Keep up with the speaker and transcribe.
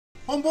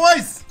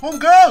Homeboys,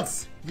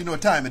 homegirls, you know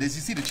what time it is.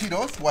 You see the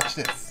Cheetos? Watch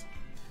this.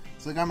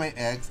 So I got my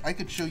eggs. I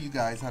could show you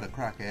guys how to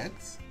crack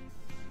eggs,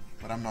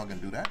 but I'm not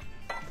gonna do that.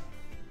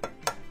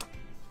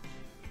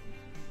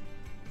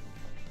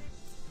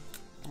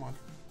 Come on.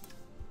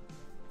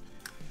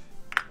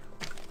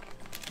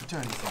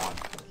 Turn this on.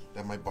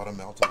 Let my butter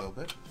melt a little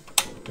bit.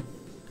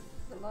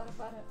 It's a lot of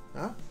butter.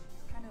 Huh?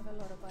 Kind of a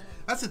lot of butter.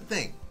 That's the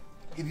thing.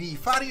 If the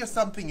fattier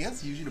something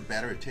is, usually the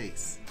better it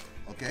tastes.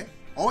 Okay?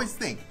 Always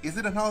think, is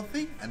it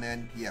unhealthy? And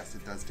then, yes,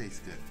 it does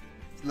taste good.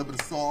 It's a little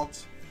bit of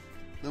salt,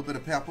 a little bit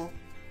of pepper.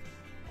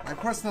 My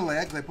personal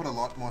eggs, I put a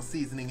lot more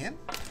seasoning in.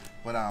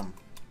 But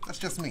that's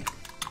just me.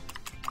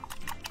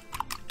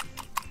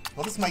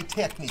 Well, this is my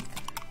technique,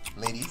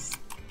 ladies.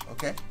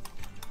 Okay?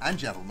 And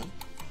gentlemen.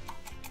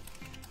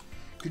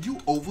 Could you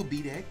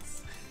overbeat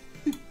eggs?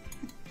 Yeah,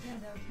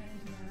 that would turn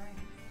into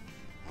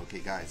meringue. Okay,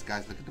 guys,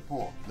 look at the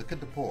pour. Look at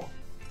the pour.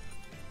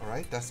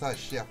 Alright, that's how a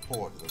chef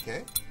pours,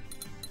 okay?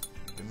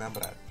 Remember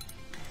that.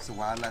 So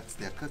while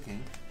they're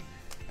cooking,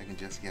 I can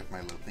just get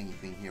my little thingy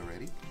thing here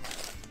ready.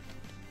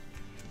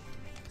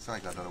 So I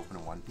got that open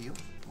in one peel.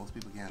 Most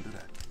people can't do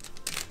that.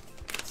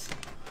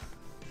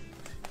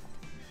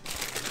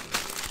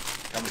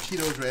 Got my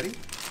Cheetos ready.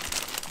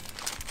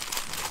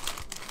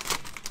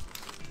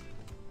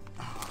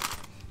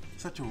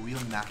 Such a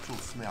real natural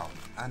smell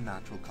and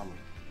natural color.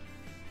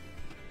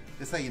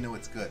 This is how you know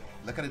it's good.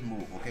 Look at it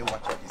move, okay?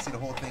 Watch it. You see the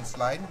whole thing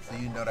sliding? So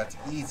you know that's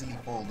easily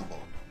foldable.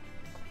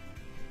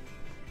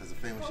 As a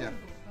famous chef.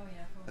 Oh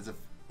yeah, foldable. As a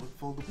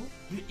foldable?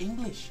 You're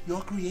English. You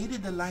all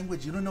created the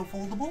language. You don't know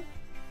foldable?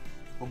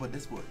 What about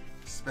this word?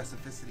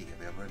 Specificity. Have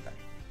you ever heard that?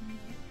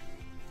 Mm-hmm.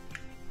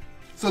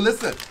 So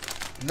listen.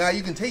 Now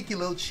you can take your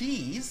little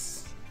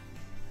cheese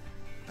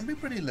and be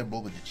pretty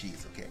liberal with the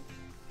cheese, okay?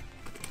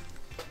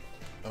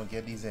 Don't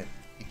get these in.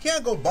 You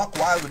can't go buck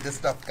wild with this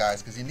stuff,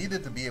 guys, because you need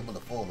it to be able to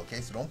fold,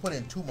 okay? So don't put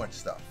in too much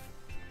stuff.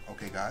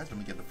 Okay, guys, let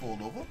me get the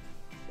fold over.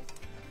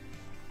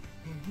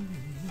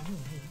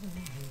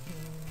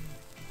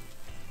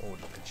 Oh,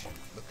 look at you.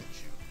 Look at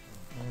you.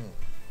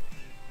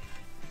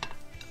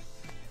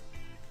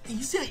 And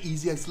you see how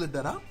easy I slid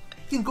that out?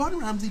 Can Gordon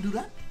Ramsay do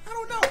that? I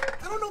don't know.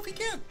 I don't know if he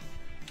can.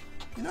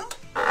 You know?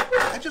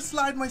 I just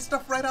slide my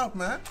stuff right out,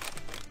 man.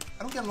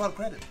 I don't get a lot of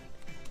credit.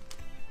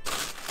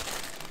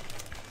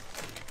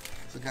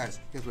 So guys,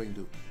 here's what I can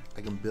do.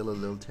 I can build a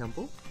little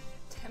temple.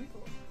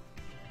 Temple?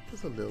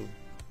 Just a little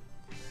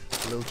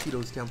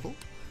Cheetos temple.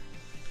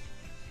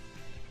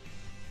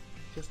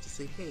 Just to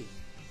say, hey,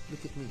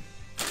 look at me.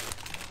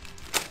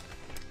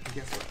 And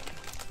guess what?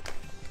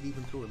 I can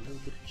even throw a little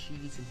bit of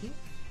cheese in here.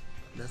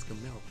 And that's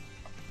gonna melt.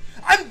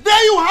 And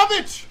there you have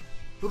it!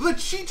 The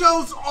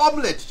Cheetos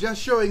omelette.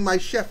 Just showing my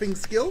chefing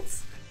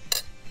skills.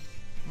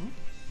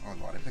 Oh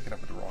Lord, I picked it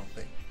up with the wrong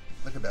thing.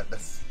 Look at that.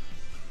 That's...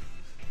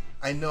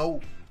 I know,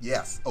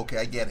 yes, okay,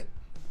 I get it.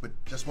 But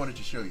just wanted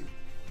to show you.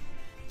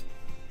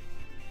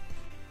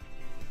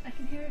 I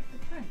can hear it the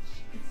crunch.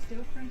 It's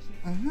still crunchy.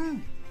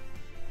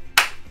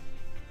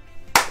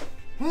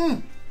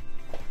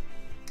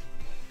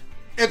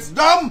 It's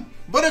dumb,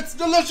 but it's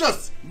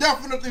delicious.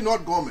 Definitely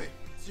not gourmet.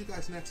 See you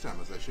guys next time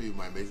as I show you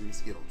my amazing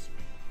skills.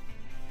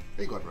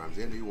 Hey, Gordon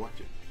Ramsay, I know you watch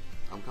it.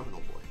 I'm coming,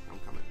 oh boy, I'm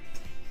coming.